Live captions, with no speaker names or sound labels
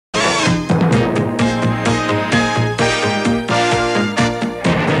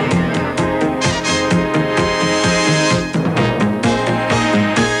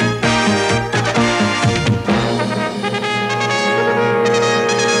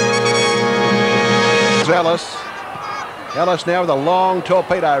Ellis. Ellis now with a long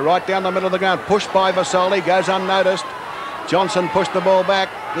torpedo right down the middle of the ground. Pushed by Vasoli, goes unnoticed. Johnson pushed the ball back.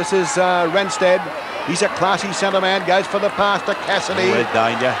 This is Renstead. He's a classy centre man. Goes for the pass to Cassidy. There's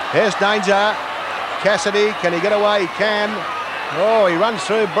danger. Here's danger. Cassidy, can he get away? He can. Oh, he runs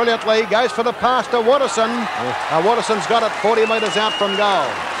through brilliantly. Goes for the pass to Watterson. Watterson's got it 40 metres out from goal.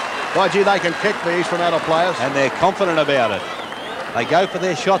 By gee, they can kick these Fremantle players. And they're confident about it. They go for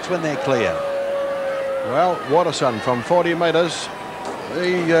their shots when they're clear. Well, Watterson from 40 metres.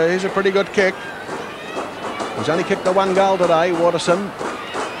 He's a pretty good kick. He's only kicked the one goal today, Watterson.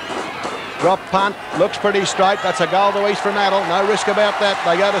 Drop punt, looks pretty straight. That's a goal to East Fremantle. No risk about that.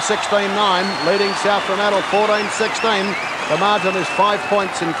 They go to 16-9, leading South Fremantle 14-16. The margin is 5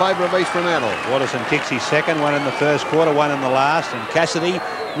 points in favour of East Fremantle. Watterson kicks his second, one in the first quarter, one in the last. And Cassidy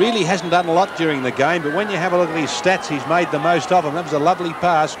really hasn't done a lot during the game, but when you have a look at his stats, he's made the most of them. That was a lovely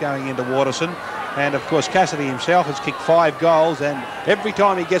pass going into Watterson. And of course Cassidy himself has kicked 5 goals, and every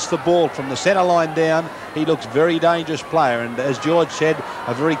time he gets the ball from the centre line down, he looks very dangerous player. And as George said,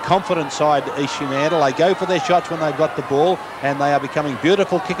 a very confident side, East Fremantle. They go for their shots when they've got the ball, and they are becoming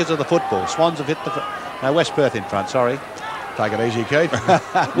beautiful kickers of the football. Swans have hit the West Perth in front, sorry. Take it easy, Keith.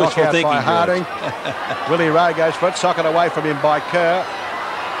 Knock out by Harding. Willie Rowe goes for it, socket away from him by Kerr.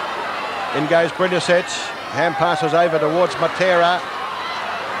 In goes Brillisec. Hand passes over towards Matera.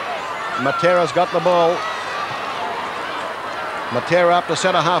 Matera's got the ball. Matera up to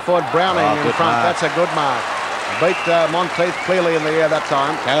centre half forward. Browning in front. Mark. That's a good mark. Beat Monteith clearly in the air that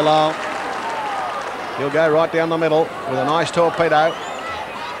time. Hello. He'll go right down the middle with a nice torpedo.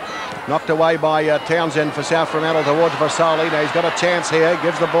 Knocked away by Townsend for South Fremantle towards Vasoli. Now he's got a chance here.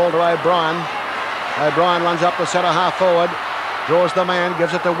 Gives the ball to O'Brien. O'Brien runs up to centre half forward. Draws the man,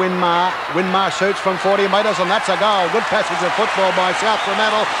 gives it to Winmar. Winmar shoots from 40 metres, and that's a goal. Good passage of football by South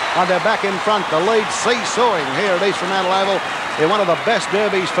Fremantle, and they're back in front. The lead seesawing here at East Fremantle Oval. They're one of the best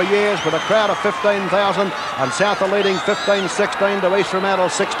derbies for years with a crowd of 15,000, and South are leading 15-16 to East Fremantle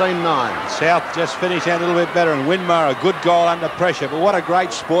 16-9. South just finished out a little bit better, and Winmar a good goal under pressure, but what a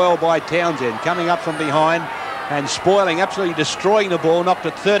great spoil by Townsend, coming up from behind and spoiling, absolutely destroying the ball, knocked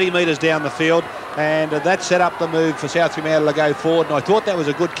it 30 metres down the field, and that set up the move for South Fremantle to go forward, and I thought that was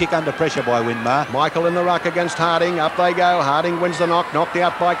a good kick under pressure by Winmar. Michael in the ruck against Harding. Up they go. Harding wins the knock, knocked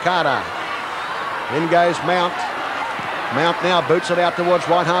out by Carter. In goes Mount. Mount now boots it out towards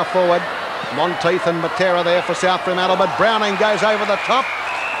right half forward. Monteith and Matera there for South Fremantle, but Browning goes over the top.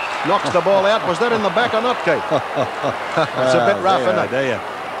 Knocks the ball out. Was that in the back or not, Keith? It's a bit rough, isn't it?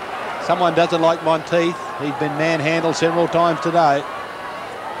 Someone doesn't like Monteith. He's been manhandled several times today.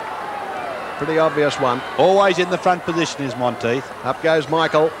 Pretty obvious one. Always in the front position is Monteith. Up goes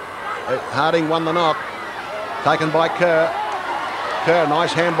Michael. Harding won the knock. Taken by Kerr. Kerr,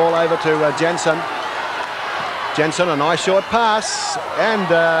 nice handball over to Jensen. Jensen, a nice short pass. And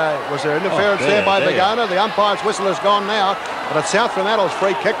was there interference there by Vigona? The umpire's whistle is gone now. But it's South Fremantle's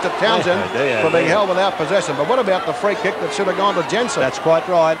free kick to Townsend for being held without possession. But what about the free kick that should have gone to Jensen? That's quite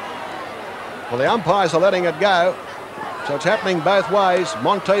right. Well, the umpires are letting it go. So it's happening both ways.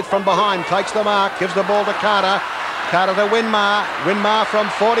 Monteith from behind takes the mark, gives the ball to Carter. Carter to Winmar. Winmar from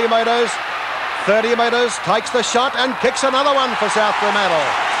 40 metres, 30 metres, takes the shot and kicks another one for South Fremantle.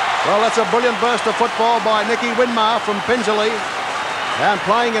 Well, that's a brilliant burst of football by Nicky Winmar from Pingelly. And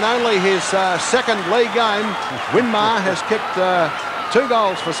playing in only his second league game, Winmar has kicked 2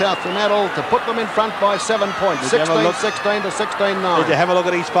 goals for South Fremantle to put them in front by 7 points, 16-16 to 16-9. Did you have a look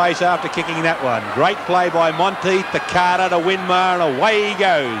at his face after kicking that one? Great play by Monteith to Carter to Winmar, and away he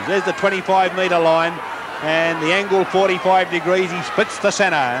goes. There's the 25-metre line, and the angle 45 degrees. He splits the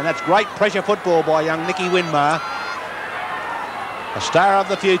centre, and that's great pressure football by young Nicky Winmar. A star of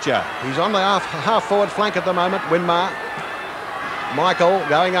the future. He's on the half-forward flank at the moment, Winmar. Michael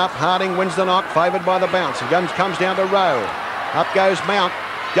going up, Harding wins the knock, favoured by the bounce. He comes down to Rowe. Up goes Mount,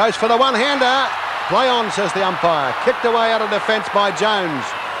 goes for the one-hander. Play on, says the umpire. Kicked away out of defence by Jones.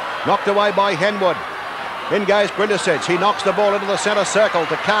 Knocked away by Henwood. In goes Brillisec. He knocks the ball into the centre circle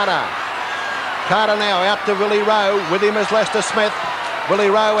to Carter. Carter now out to Willie Rowe. With him is Lester Smith.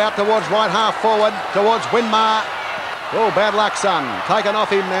 Willie Rowe out towards right half forward, towards Winmar. Oh, bad luck, son. Taken off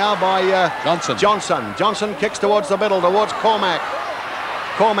him now by Johnson. Johnson kicks towards the middle, towards Cormac.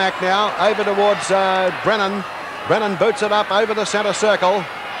 Cormac now over towards Brennan. Brennan boots it up over the centre circle.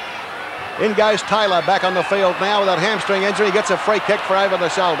 In goes Taylor back on the field now with that hamstring injury. He gets a free kick for over the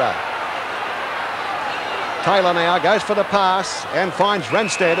shoulder. Taylor now goes for the pass and finds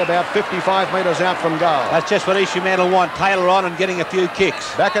Renstead about 55 metres out from goal. That's just what East Fremantle want. Taylor on and getting a few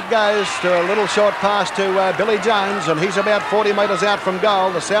kicks. Back it goes to a little short pass to Billy Jones, and he's about 40 metres out from goal.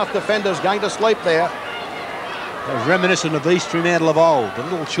 The South defender's going to sleep there. It's reminiscent of East Fremantle of old, the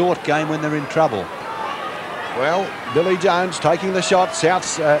little short game when they're in trouble. Well, Billy Jones taking the shot.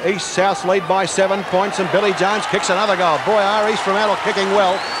 East-South lead by 7 points, and Billy Jones kicks another goal. Boy, are East Fremantle kicking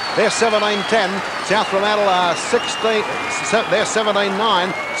well. They're 17-10. South Fremantle are 16. They're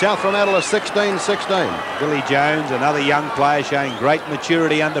 17-9. South Fremantle are 16-16. Billy Jones, another young player showing great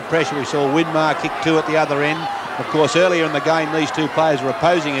maturity under pressure. We saw Winmar kick 2 at the other end. Of course, earlier in the game, these two players were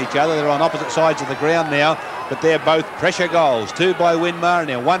opposing each other. They're on opposite sides of the ground now, but they're both pressure goals. 2 by Winmar and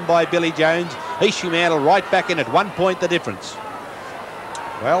now 1 by Billy Jones. East Fremantle right back in it. 1 point the difference.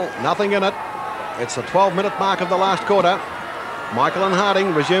 Well, nothing in it. It's the 12-minute mark of the last quarter. Michael and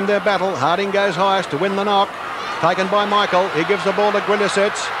Harding resume their battle. Harding goes highest to win the knock. Taken by Michael. He gives the ball to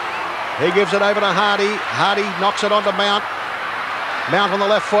Grillicic. He gives it over to Hardy. Hardy knocks it onto Mount. Mount on the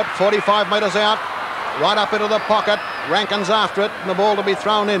left foot, 45 metres out. Right up into the pocket. Rankin's after it, and the ball to be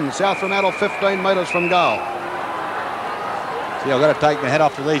thrown in. South Fremantle 15 metres from goal. See, I've got to take my hat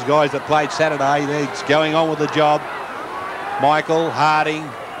off to these guys that played Saturday. They're going on with the job. Michael, Harding,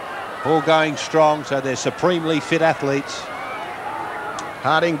 all going strong, so they're supremely fit athletes.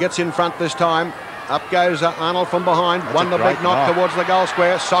 Harding gets in front this time. Up goes Arnold from behind. That's Won the big knock towards the goal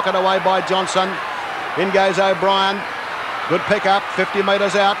square. Socket away by Johnson. In goes O'Brien. Good pick up, 50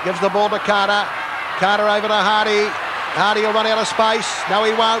 metres out. Gives the ball to Carter. Carter over to Hardy. Hardy will run out of space. No,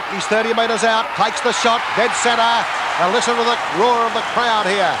 he won't. He's 30 metres out. Takes the shot. Dead centre. Now listen to the roar of the crowd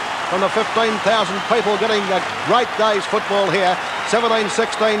here from the 15,000 people getting a great day's football here.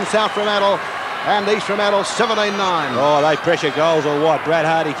 17-16 South Fremantle and East Fremantle 17-9. Oh, they pressure goals or what? Brad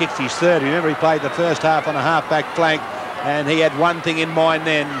Hardy kicked his 3rd. Remember, he played the first half on a half-back flank, and he had one thing in mind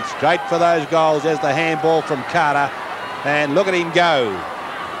then. Straight for those goals. There's the handball from Carter. And look at him go.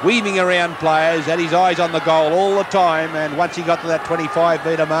 Weaving around players, had his eyes on the goal all the time, and once he got to that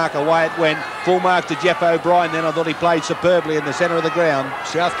 25-metre mark, away it went. Full mark to Jeff O'Brien then. I thought he played superbly in the centre of the ground.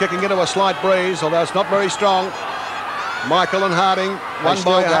 South kicking into a slight breeze, although it's not very strong. Michael and Harding, won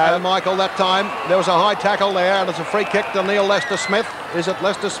by Michael that time. There was a high tackle there, and it's a free kick to Neil Lester-Smith. Is it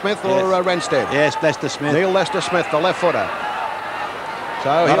Lester-Smith or Renstead? Yes, Lester-Smith. Neil Lester-Smith, the left footer.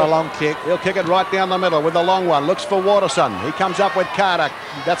 So not a long kick. He'll kick it right down the middle with the long one. Looks for Waterson. He comes up with Carter.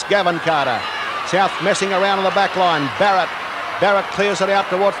 That's Gavin Carter. South messing around on the back line. Barrett clears it out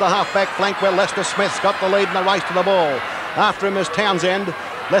towards the half-back flank where Lester-Smith's got the lead in the race to the ball. After him is Townsend.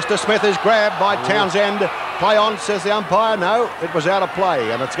 Lester-Smith is grabbed by Townsend. Play on, says the umpire. No, it was out of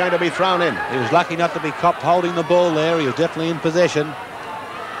play, and it's going to be thrown in. He was lucky not to be copped holding the ball there. He was definitely in possession.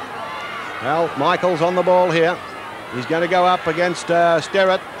 Well, Michael's on the ball here. He's going to go up against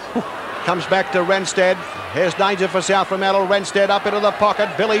Sterrett. Comes back to Renstead. Here's danger for South Fremantle. Renstead up into the pocket.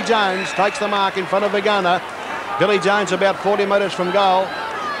 Billy Jones takes the mark in front of Vigona. Billy Jones about 40 metres from goal.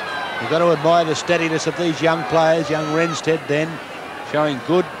 You've got to admire the steadiness of these young players. Young Renstead then showing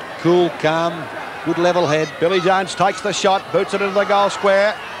good, cool, calm, good level head. Billy Jones takes the shot, boots it into the goal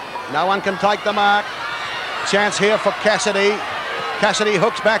square. No one can take the mark. Chance here for Cassidy. Cassidy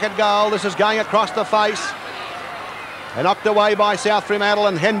hooks back at goal. This is going across the face. And knocked away by South Fremantle,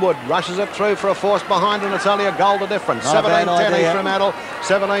 and Henwood rushes it through for a force behind, and it's only a goal to difference. 17-10 East Fremantle,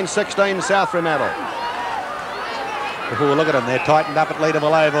 17-16 South Fremantle. Oh, look at them. They're tightened up at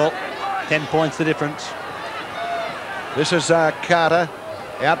Leederville Oval. 10 points the difference. This is Carter.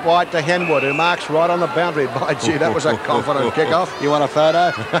 Out wide to Henwood, who marks right on the boundary. By gee, that was a confident kickoff. You want a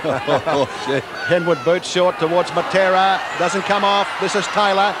photo? Henwood boots short towards Matera. Doesn't come off. This is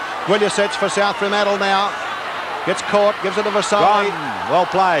Taylor. Grillicic for South Fremantle now. Gets caught, gives it to Vasoli. Well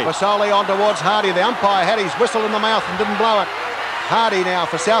played. Vasoli on towards Hardy. The umpire had his whistle in the mouth and didn't blow it. Hardy now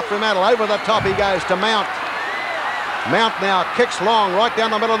for South Fremantle. Over the top he goes to Mount. Mount now kicks long right down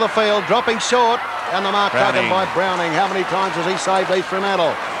the middle of the field, dropping short. And the mark taken by Browning. How many times has he saved East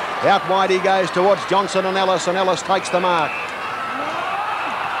Fremantle? Out wide he goes towards Johnson and Ellis takes the mark.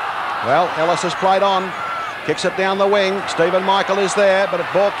 Well, Ellis has played on. Kicks it down the wing. Stephen Michael is there, but the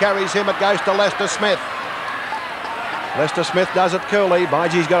ball carries him. It goes to Lester-Smith. Lester-Smith does it coolly.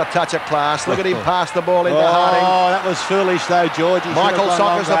 Baiji's got a touch of class. Look at him pass the ball into Harding. Oh, that was foolish though, George. Michael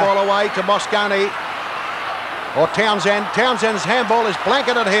soccers the ball away to Mosconi. Or Townsend. Townsend's handball is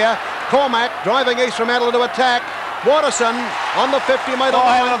blanketed here. Cormac driving East Fremantle to attack. Waterson on the 50-metre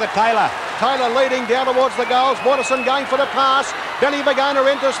line. Look at Taylor. Taylor leading down towards the goals. Waterson going for the pass. Benny Vigona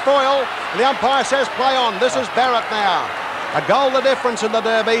into spoil. The umpire says play on. This is Barrett now. A goal the difference in the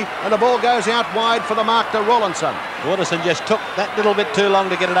derby, and the ball goes out wide for the mark to Rawlinson. Waterson just took that little bit too long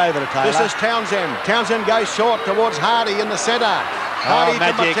to get it over to Taylor. This is Townsend. Townsend goes short towards Hardy in the centre. Hardy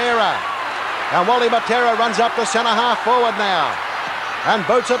to Matera. And Wally Matera runs up to centre half forward now. and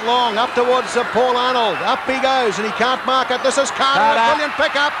boots it long up towards Paul Arnold. Up he goes, and he can't mark it. This is Carter. A brilliant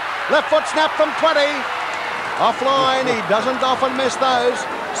pickup. Left foot snap from 20. Offline, he doesn't often miss those.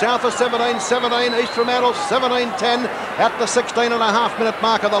 South of 17-17, East Fremantle 17-10 at the 16.5-minute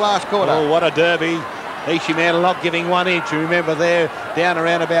mark of the last quarter. Oh, what a derby. East Fremantle not giving 1 inch. You remember they're down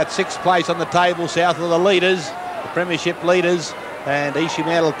around about 6th place on the table, south of the leaders, the premiership leaders, and East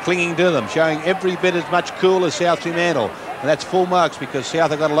Fremantle clinging to them, showing every bit as much cool as South Fremantle. And that's full marks because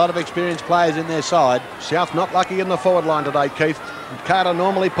South have got a lot of experienced players in their side. South not lucky in the forward line today, Keith. Carter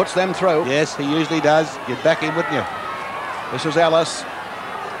normally puts them through. Yes, he usually does. You'd back him, wouldn't you? This is Ellis.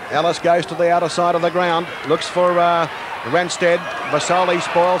 Ellis goes to the outer side of the ground. Looks for Renstead. Vasoli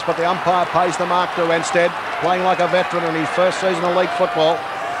spoils, but the umpire pays the mark to Renstead. Playing like a veteran in his first season of league football.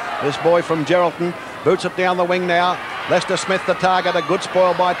 This boy from Geraldton boots it down the wing now. Lester Smith the target. A good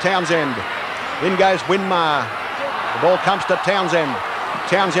spoil by Townsend. In goes Winmar. The ball comes to Townsend.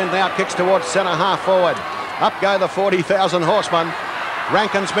 Townsend now kicks towards centre half forward. Up go the 40,000 horsemen.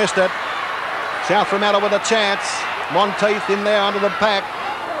 Rankin's missed it. South Fremantle with a chance. Monteith in there under the pack.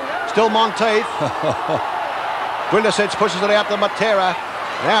 Still Monteith. Grillisets pushes it out to Matera.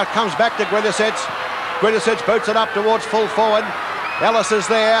 Now it comes back to Grillisets. Grillisets boots it up towards full forward. Ellis is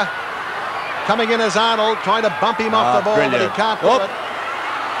there. Coming in as Arnold, trying to bump him off the ball, brilliant. But he can't do it.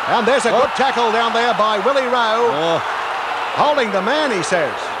 And there's a good tackle down there by Willie Rowe. Holding the man, he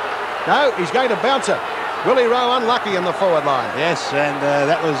says. No, he's going to bounce it. Willie Rowe unlucky in the forward line. Yes, and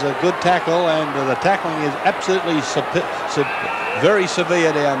that was a good tackle, and the tackling is absolutely very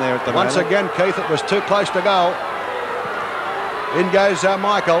severe down there at the moment. Once again, Keith, it was too close to goal. In goes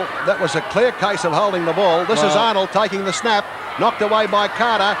Michael. That was a clear case of holding the ball. This is Arnold taking the snap. Knocked away by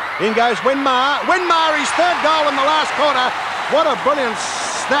Carter. In goes Winmar. Winmar, his 3rd goal in the last quarter. What a brilliant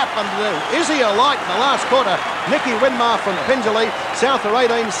snap. And is he alight in the last quarter? Nicky Winmar from Pingelly. South are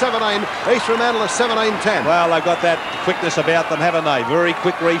 18-17. East Fremantle is 17-10. Well, they've got that quickness about them, haven't they? Very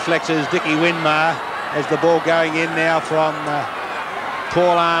quick reflexes. Nicky Winmar as the ball going in now from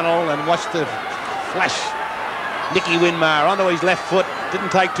Paul Arnold. And watch the flash. Nicky Winmar onto his left foot.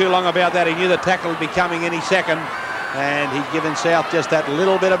 Didn't take too long about that. He knew the tackle would be coming any second. And he's given South just that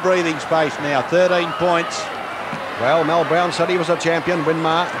little bit of breathing space now. 13 points. Well, Mel Brown said he was a champion.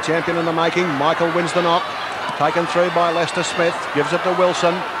 Winmar, a champion in the making. Michael wins the knock. Taken through by Lester Smith. Gives it to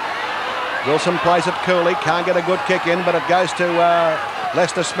Wilson. Wilson plays it coolly. Can't get a good kick in, but it goes to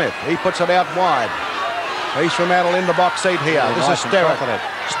Lester Smith. He puts it out wide. East Fremantle in the box seat here. This is Sterrett.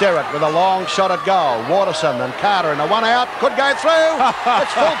 Sterrett with a long shot at goal. Waterson and Carter in a one out. Could go through.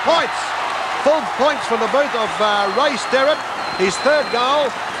 It's full points. Full points for the boot of Ray Sterrett. His 3rd goal.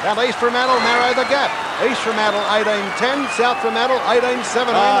 And East Fremantle narrow the gap. East Fremantle 18-10. South Fremantle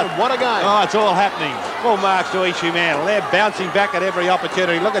 18-17. What a game. Oh, it's all happening. Full marks to East Fremantle. They're bouncing back at every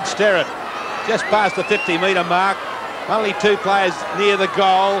opportunity. Look at Sterrett. Just past the 50-metre mark. Only 2 players near the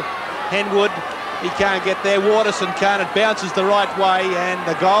goal. Henwood. He can't get there. Waterson can't. It bounces the right way. And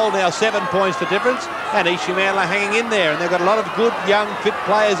the goal now 7 points the difference. And East Fremantle are hanging in there. And they've got a lot of good, young, fit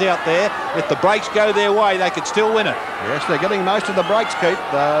players out there. If the breaks go their way, they could still win it. Yes, they're getting most of the breaks, Keith.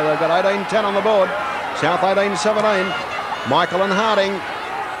 They've got 18-10 on the board. South 18-17. Michael and Harding.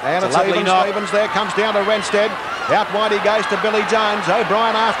 And it's even Stevens there. Comes down to Renstead. Out wide he goes to Billy Jones.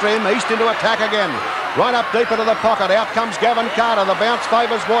 O'Brien after him. East into attack again. Right up deep into the pocket. Out comes Gavin Carter. The bounce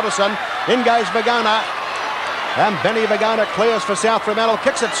favours Waterson. In goes Vagona. And Benny Vagona clears for South Fremantle.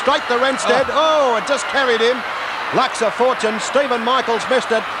 Kicks it straight to Renstead. Oh, it just carried him. Luck's a fortune. Stephen Michaels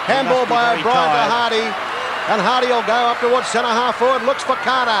missed it. Handball by O'Brien to Hardy. And Hardy will go up towards centre half forward. Looks for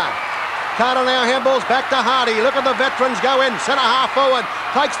Carter. Carter now handballs back to Hardy. Look at the veterans go in. Centre half forward.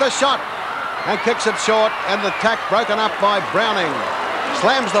 Takes the shot. And kicks it short. And the tack broken up by Browning.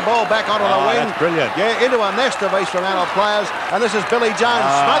 Slams the ball back onto the wing. That's brilliant. Yeah, into a nest of East Fremantle players. And this is Billy Jones,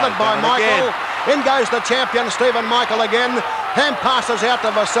 smothered by Michael. In goes the champion, Stephen Michael again. Hand passes out to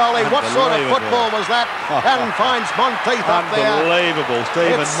Vasoli. What sort of football was that? And finds Monteith up there. Unbelievable,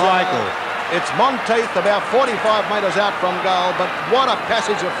 Stephen Michael. It's Monteith about 45 metres out from goal, but what a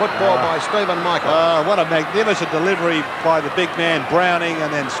passage of football by Stephen Michael. What a magnificent delivery by the big man Browning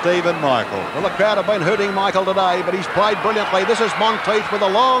and then Stephen Michael. Well, the crowd have been hooting Michael today, but he's played brilliantly. This is Monteith with a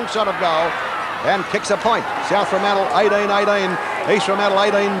long shot of goal and kicks a point. South Fremantle 18-18, East Fremantle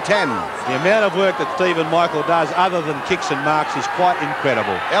 18-10. The amount of work that Stephen Michael does other than kicks and marks is quite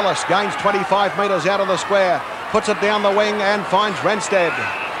incredible. Ellis gains 25 metres out of the square, puts it down the wing and finds Renstead.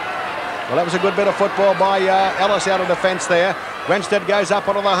 Well, that was a good bit of football by Ellis out of defence there. Gwenstead goes up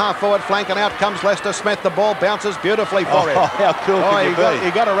onto the half-forward flank, and out comes Lester Smith. The ball bounces beautifully for him. How cool can you be?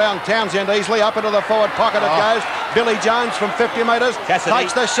 He got around Townsend easily. Up into the forward pocket it goes. Billy Jones from 50 metres.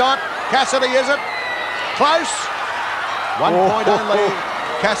 Takes the shot. Cassidy, is it? Close. 1 point only.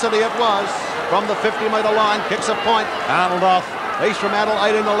 Cassidy it was from the 50-metre line. Kicks a point. Arnold off. East Fremantle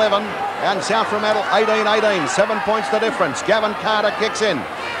 18-11 and South Fremantle 18-18. 7 points the difference. Gavin Carter kicks in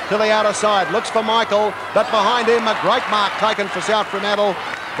to the outer side. Looks for Michael, but behind him a great mark taken for South Fremantle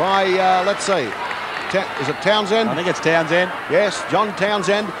by, let's see, is it Townsend? I think it's Townsend. Yes, John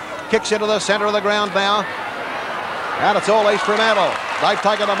Townsend kicks into the centre of the ground now. And it's all East Fremantle. They've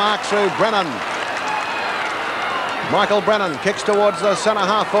taken a mark through Brennan. Michael Brennan kicks towards the centre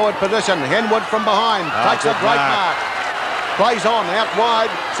half-forward position. Henwood from behind takes a great mark. Plays on, out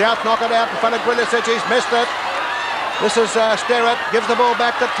wide. South knock it out in front of Grilicic. He's missed it. This is Sterrett. Gives the ball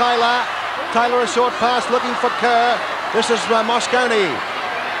back to Taylor. Taylor a short pass looking for Kerr. This is Moscone.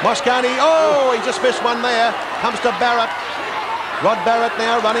 Moscone, oh, he just missed one there. Comes to Barrett. Rod Barrett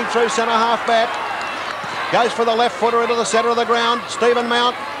now running through centre half back. Goes for the left footer into the centre of the ground. Stephen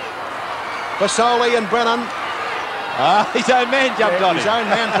Mount. Basoli and Brennan. His own man jumped on him. His own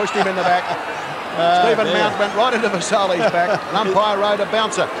man pushed him in the back. Stephen Mount went right into Vasali's back. An umpire rode a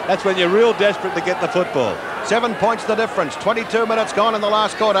bouncer. That's when you're real desperate to get the football. 7 points the difference. 22 minutes gone in the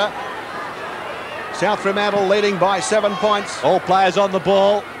last quarter. South Fremantle leading by 7 points. All players on the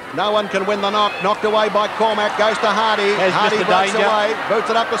ball. No one can win the knock. Knocked away by Cormac. Goes to Hardy. There's Hardy Mr. breaks Danger. away. Boots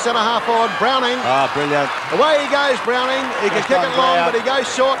it up to centre half forward. Browning. Brilliant. Away he goes, Browning. He can Just kick on it long, ground. but he goes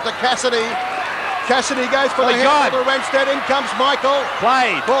short to Cassidy. Cassidy goes for the hit to Renstead. In comes Michael.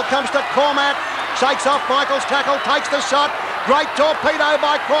 Played. Ball comes to Cormac. Shakes off Michael's tackle. Takes the shot. Great torpedo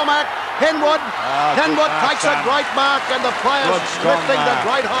by Cormac. Henwood. Henwood takes a great mark, and the players lifting to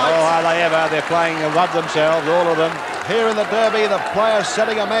great heights. Oh, are they ever? They're playing above themselves, all of them. Here in the Derby, the players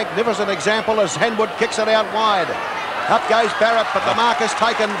setting a magnificent example as Henwood kicks it out wide. Up goes Barrett, but the mark is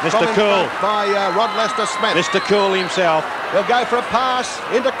taken Mr. from Cool by Rod Lester Smith. Mr. Cool himself. He'll go for a pass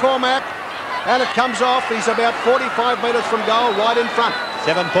into Cormac, and it comes off. He's about 45 metres from goal, right in front.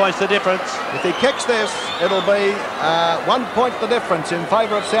 7 points the difference. If he kicks this, it'll be 1 point the difference in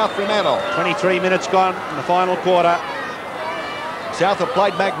favour of South Fremantle. 23 minutes gone in the final quarter. South have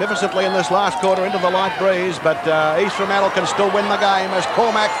played magnificently in this last quarter into the light breeze, but East Fremantle can still win the game as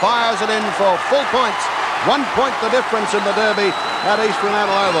Cormac fires it in for full points. 1 point the difference in the Derby at East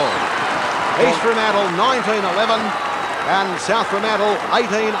Fremantle Oval. East Fremantle 19-11 and South Fremantle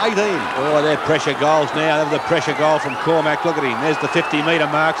 18-18. Oh, they're pressure goals now. They're the pressure goal from Cormac. Look at him. There's the 50-metre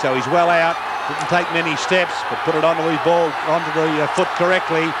mark, so he's well out. Didn't take many steps, but put it onto his ball, onto the foot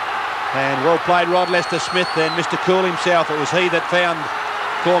correctly. And well played, Rod Lester Smith and Mr. Cool himself. It was he that found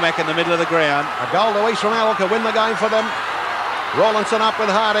Cormac in the middle of the ground. A goal to East Fremantle can win the game for them. Rawlinson up with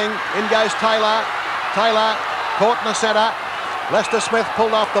Harding. In goes Taylor. Taylor caught in the centre. Lester Smith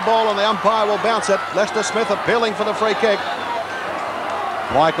pulled off the ball and the umpire will bounce it. Lester Smith appealing for the free kick.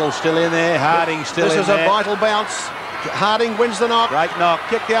 Michael's still in there. Harding still in there. This is a vital bounce. Harding wins the knock. Great knock.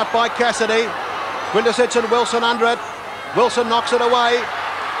 Kicked out by Cassidy. Grilicic and Wilson under it. Wilson knocks it away.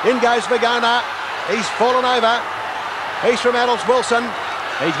 In goes Vigona. He's fallen over. East Fremantle's Wilson.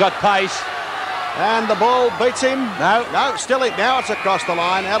 He's got pace. And the ball beats him. No. No, still it. Now it's across the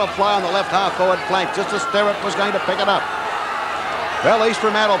line. Out of play on the left half forward flank. Just as Sterrett was going to pick it up. Well, East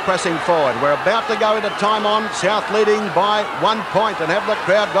Fremantle pressing forward. We're about to go into time on. South leading by 1 point. And have the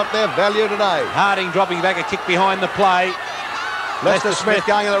crowd got their value today? Harding dropping back a kick behind the play. Lester Smith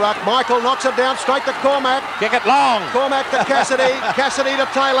going in the ruck. Michael knocks it down straight to Cormac. Kick it long. Cormac to Cassidy. Cassidy to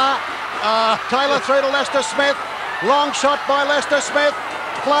Taylor. Taylor through to Lester Smith. Long shot by Lester Smith.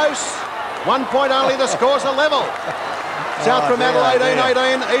 Close. 1 point only. The score's a level. South Fremantle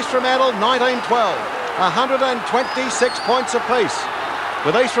 18-18. East Fremantle 19-12. 126 points apiece.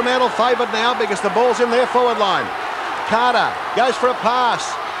 With East Fremantle favoured now because the ball's in their forward line. Carter goes for a pass.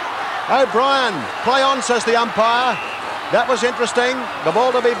 O'Brien. Play on, says the umpire. That was interesting. The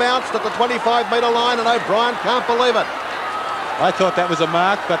ball to be bounced at the 25-metre line and O'Brien can't believe it. I thought that was a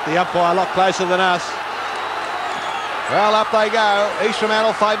mark, but the umpire a lot closer than us. Well, up they go. East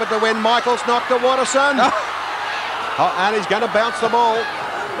Fremantle favoured to win. Michael's knocked to Watterson. And he's going to bounce the ball.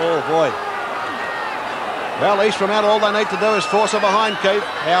 Oh, boy. Well, East Fremantle, all they need to do is force it behind, Keith.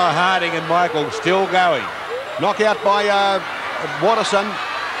 How are Harding and Michael still going? Knockout by Watterson.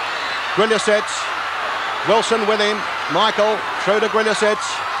 Grilicic. Wilson with him. Michael through to Grilicic.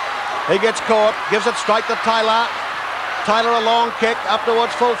 He gets caught. Gives it straight to Taylor. Taylor a long kick up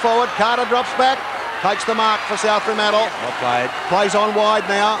towards full forward. Carter drops back. Takes the mark for South Fremantle. Well played. Plays on wide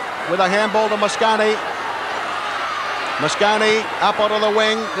now with a handball to Moscone. Mosconi up onto the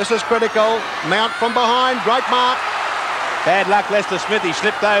wing. This is critical. Mount from behind. Great mark. Bad luck, Lester Smith. He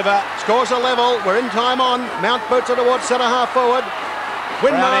slipped over. Scores a level. We're in time on. Mount boots it towards centre half forward.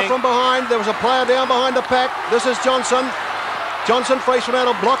 Winmar from behind. There was a player down behind the pack. This is Johnson. Johnson frees from out,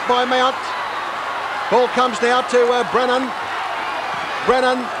 blocked by Mount. Ball comes now to Brennan.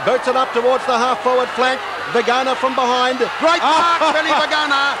 Brennan boots it up towards the half forward flank. Vigona from behind. Great mark, Billy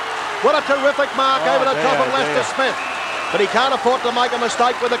Vigona. What a terrific mark over the top of Lester Smith. But he can't afford to make a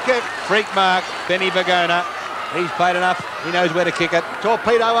mistake with a kick. Freak mark, Benny Vigona. He's played enough. He knows where to kick it.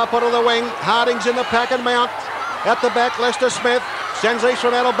 Torpedo up onto the wing. Harding's in the pack and Mount. At the back, Lester Smith. Sends East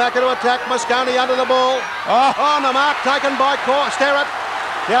Fremantle back into attack. Mosconi under the ball. On the mark taken by Sterrett.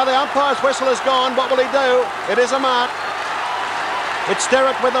 Now the umpire's whistle is gone. What will he do? It is a mark. It's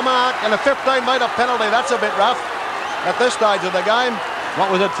Sterrett with the mark and a 15-metre penalty. That's a bit rough at this stage of the game. What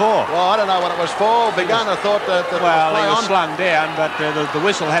was it for? Well, I don't know what it was for. Vigona thought that well, he was slung down, but the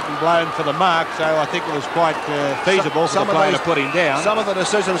whistle hadn't blown for the mark, so I think it was quite feasible for the player to put him down. Some of the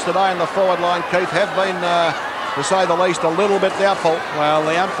decisions today in the forward line, Keith, have been, to say the least, a little bit doubtful. Well,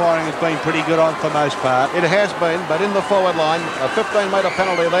 the umpiring has been pretty good on for most part. It has been, but in the forward line, a 15-metre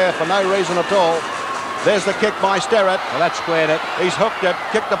penalty there for no reason at all. There's the kick by Sterrett. Well, that squared it. He's hooked it,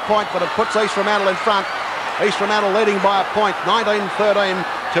 kicked the point, but it puts East Fremantle in front. East Fremantle leading by a point, 19-13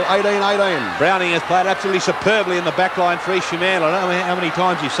 to 18-18. Browning has played absolutely superbly in the back line for East Fremantle. I don't know how many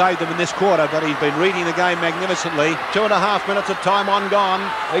times he saved them in this quarter, but he's been reading the game magnificently. 2.5 minutes of time on gone.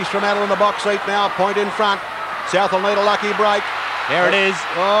 East Fremantle in the box seat now, a point in front. South will need a lucky break. There it is.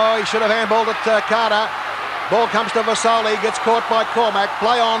 Oh, he should have handballed it to Carter. Ball comes to Vasoli, gets caught by Cormac.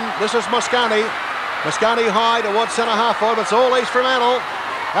 Play on. This is Mosconi. Mosconi high towards centre half forward. It's all East Fremantle.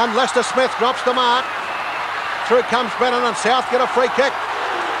 And Lester Smith drops the mark. Through comes Brennan and South get a free kick.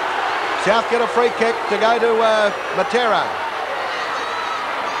 South get a free kick to go to Matera.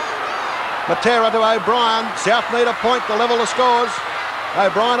 Matera to O'Brien. South need a point to level the scores.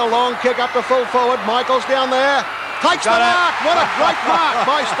 O'Brien a long kick up to full forward. Michael's down there. Takes the mark. What a great mark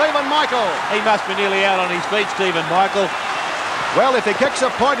by Stephen Michael. He must be nearly out on his feet, Stephen Michael. Well, if he kicks a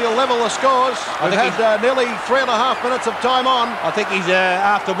point, he'll level the scores. We've had nearly 3.5 minutes of time on. I think he's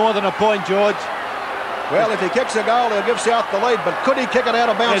after more than a point, George. Well, if he kicks a goal, he'll give South the lead, but could he kick it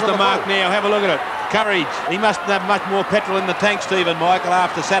out of bounds? There's the mark now. Have a look at it. Courage. He mustn't have much more petrol in the tank, Stephen Michael,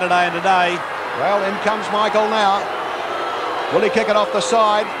 after Saturday and today. Well, in comes Michael now. Will he kick it off the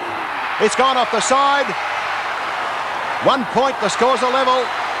side? It's gone off the side. 1 point. The scores are level.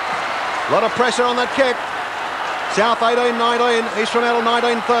 A lot of pressure on that kick. South 18-19. East Fremantle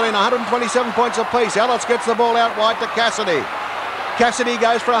 19-13. 127 points apiece. Ellis gets the ball out wide to Cassidy. Cassidy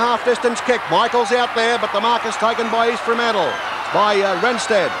goes for a half-distance kick. Michael's out there, but the mark is taken by East Fremantle, by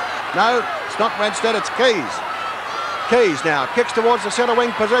Renstead. No, it's not Renstead, it's Keys. Keys now kicks towards the centre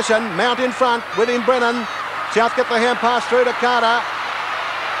wing position. Mount in front, with him Brennan. South get the hand pass through to Carter.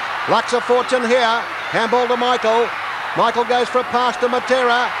 Luck's a fortune here. Handball to Michael. Michael goes for a pass to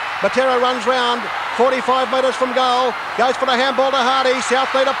Matera. Matera runs round, 45 metres from goal. Goes for the handball to Hardy.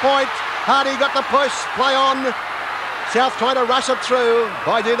 South need a point. Hardy got the push. Play on. South trying to rush it through.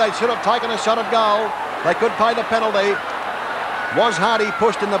 By gee, they should have taken a shot at goal. They could pay the penalty. Was Hardy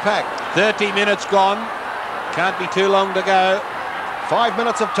pushed in the pack? 30 minutes gone. Can't be too long to go. 5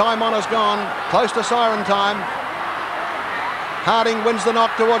 minutes of time on has gone. Close to siren time. Harding wins the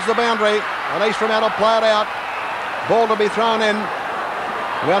knock towards the boundary. And East Fremantle play it out. Ball to be thrown in.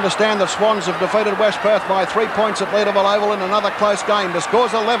 We understand that Swans have defeated West Perth by 3 points at Leederville Oval in another close game. The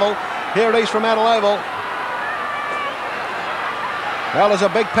scores are level here at East Fremantle Oval. Well, there's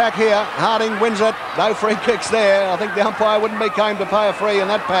a big pack here. Harding wins it. No free kicks there. I think the umpire wouldn't be keen to pay a free in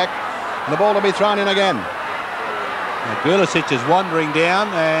that pack. And the ball to be thrown in again. Gulisic is wandering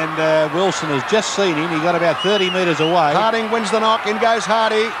down, and Wilson has just seen him. He got about 30 metres away. Harding wins the knock. In goes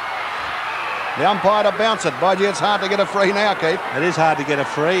Hardy. The umpire to bounce it. By gee, it's hard to get a free now, Keith. It is hard to get a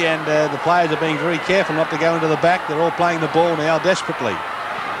free, and the players are being very careful not to go into the back. They're all playing the ball now desperately.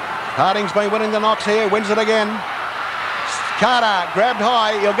 Harding's been winning the knocks here. Wins it again. Carter grabbed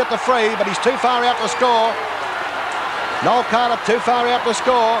high. He'll get the free, but he's too far out to score. Noel Carter too far out to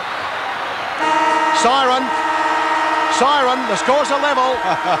score. Siren. Siren. The scores are level.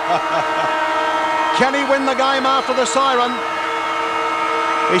 Can he win the game after the siren?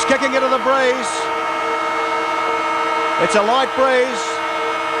 He's kicking into the breeze. It's a light breeze.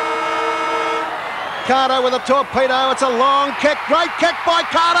 Carter with a torpedo. It's a long kick. Great kick by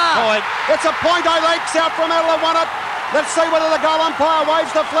Carter. Point. It's a point, I think. South Fremantle have won it. Let's see whether the goal umpire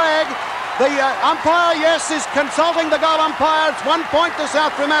waves the flag. The umpire, yes, is consulting the goal umpire. It's 1 point to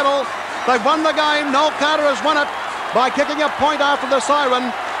South Fremantle. They've won the game. Noel Carter has won it. by kicking a point after the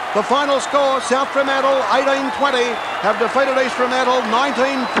siren. The final score, South Fremantle 18-20 have defeated East Fremantle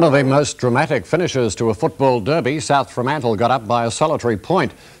 19. One of the most dramatic finishes to a football derby, South Fremantle got up by a solitary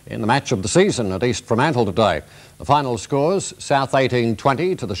point in the match of the season at East Fremantle today. The final scores, South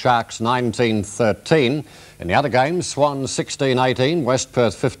 18-20 to the Sharks 19-13. In the other games, Swans 16-18, West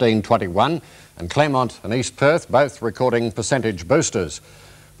Perth 15-21, and Claremont and East Perth both recording percentage boosters.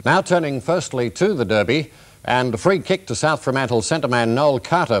 But now turning firstly to the derby, and a free kick to South Fremantle centre-man Noel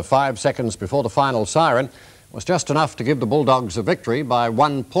Carter 5 seconds before the final siren was just enough to give the Bulldogs a victory by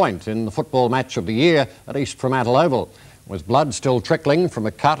 1 point in the football match of the year at East Fremantle Oval. With blood still trickling from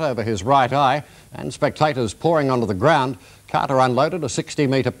a cut over his right eye and spectators pouring onto the ground, Carter unloaded a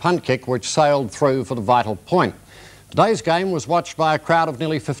 60-metre punt kick which sailed through for the vital point. Today's game was watched by a crowd of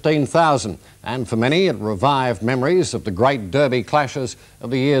nearly 15,000, and for many it revived memories of the great derby clashes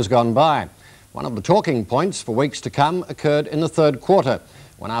of the years gone by. One of the talking points for weeks to come occurred in the third quarter,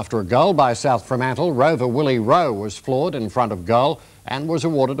 when after a goal by South Fremantle, rover Willie Rowe was floored in front of goal and was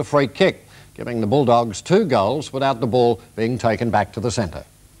awarded a free kick, giving the Bulldogs 2 goals without the ball being taken back to the centre.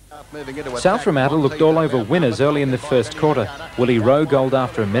 South Fremantle looked all over winners early in the first quarter. Willie Rowe goaled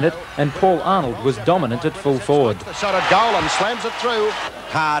after a minute and Paul Arnold was dominant at full forward. The shot at goal and slams it through.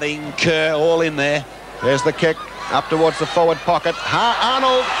 Harding, Kerr, all in there. There's the kick. Up towards the forward pocket.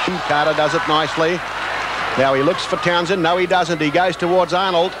 Arnold. Carter does it nicely. Now he looks for Townsend. No, he doesn't. He goes towards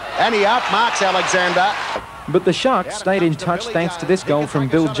Arnold. And he outmarks Alexander. But the Sharks stayed in touch thanks to this goal from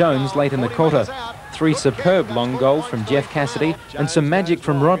Bill Jones late in the quarter. 3 superb long goals from Jeff Cassidy and some magic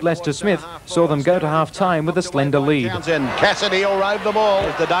from Rod Lester-Smith saw them go to half-time with a slender lead. Townsend. Cassidy will rove the ball.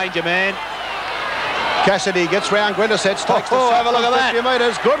 There's the danger man. Cassidy gets round Grindersets, takes the have a look at that. 50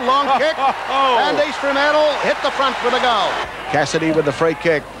 metres, good long kick, and East Fremantle hit the front with a goal. Cassidy with the free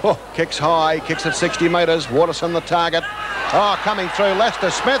kick, kicks high, kicks at 60 metres, Waterson the target. Coming through,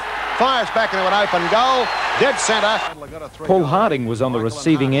 Lester-Smith fires back into an open goal, dead centre. Paul Harding was on the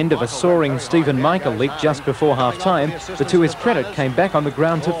receiving end of a soaring Stephen Michael leap just before half-time, but to his credit came back on the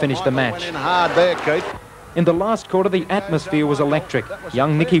ground to finish the match. Hard there, Keith. In the last quarter, the atmosphere was electric.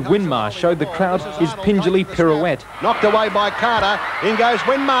 Young Nicky Winmar showed the crowd his Pingelly pirouette. Knocked away by Carter. In goes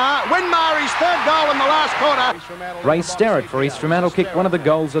Winmar. Winmar, his third goal in the last quarter. Ray Starrett for East Fremantle kicked one of the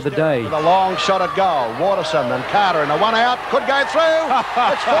goals of the day. With a long shot at goal. Waterson and Carter and a one out. Could go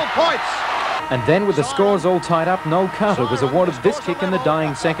through. It's full points. And then with the scores all tied up, Noel Carter was awarded this kick in the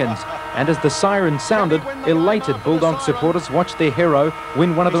dying seconds. And as the siren sounded, elated Bulldog supporters watched their hero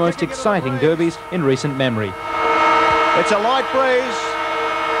win one of the most exciting derbies in recent memory. It's a light breeze.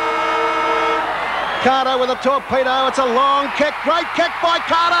 Carter with a torpedo. It's a long kick. Great kick by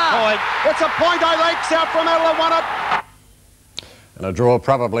Carter. It's a point, I think. South Fremantle have won it. And a draw,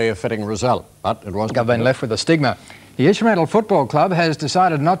 probably a fitting result, but it wasn't. I've been left with a stigma. The East Fremantle Football Club has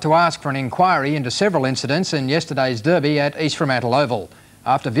decided not to ask for an inquiry into several incidents in yesterday's derby at East Fremantle Oval.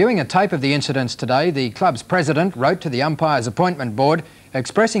 After viewing a tape of the incidents today, the club's president wrote to the Umpires Appointment Board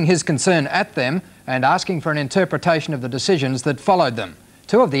expressing his concern at them and asking for an interpretation of the decisions that followed them.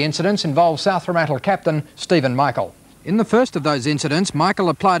 2 of the incidents involve South Fremantle captain Stephen Michael. In the first of those incidents, Michael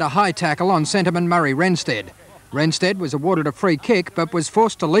applied a high tackle on centreman Murray Renstead. Renstead was awarded a free kick but was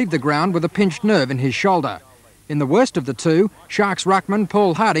forced to leave the ground with a pinched nerve in his shoulder. In the worst of the 2, Sharks ruckman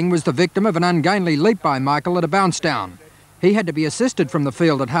Paul Harding was the victim of an ungainly leap by Michael at a bounce down. He had to be assisted from the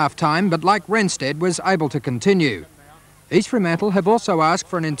field at half-time, but like Renstead was able to continue. East Fremantle have also asked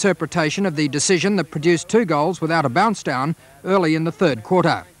for an interpretation of the decision that produced 2 goals without a bounce down early in the third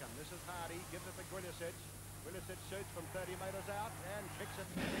quarter.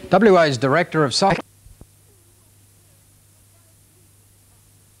 WA's Director of Soccer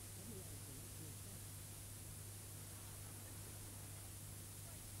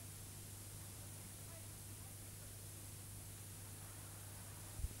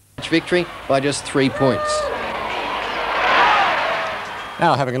victory by just 3 points.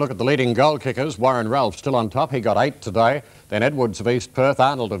 Now having a look at the leading goal kickers, Warren Ralph still on top, he got 8 today. Then Edwards of East Perth,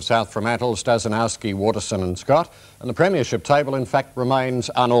 Arnold of South Fremantle, Stasinowski, Waterson and Scott. And the premiership table in fact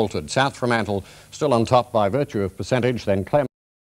remains unaltered. South Fremantle still on top by virtue of percentage, then Claremont.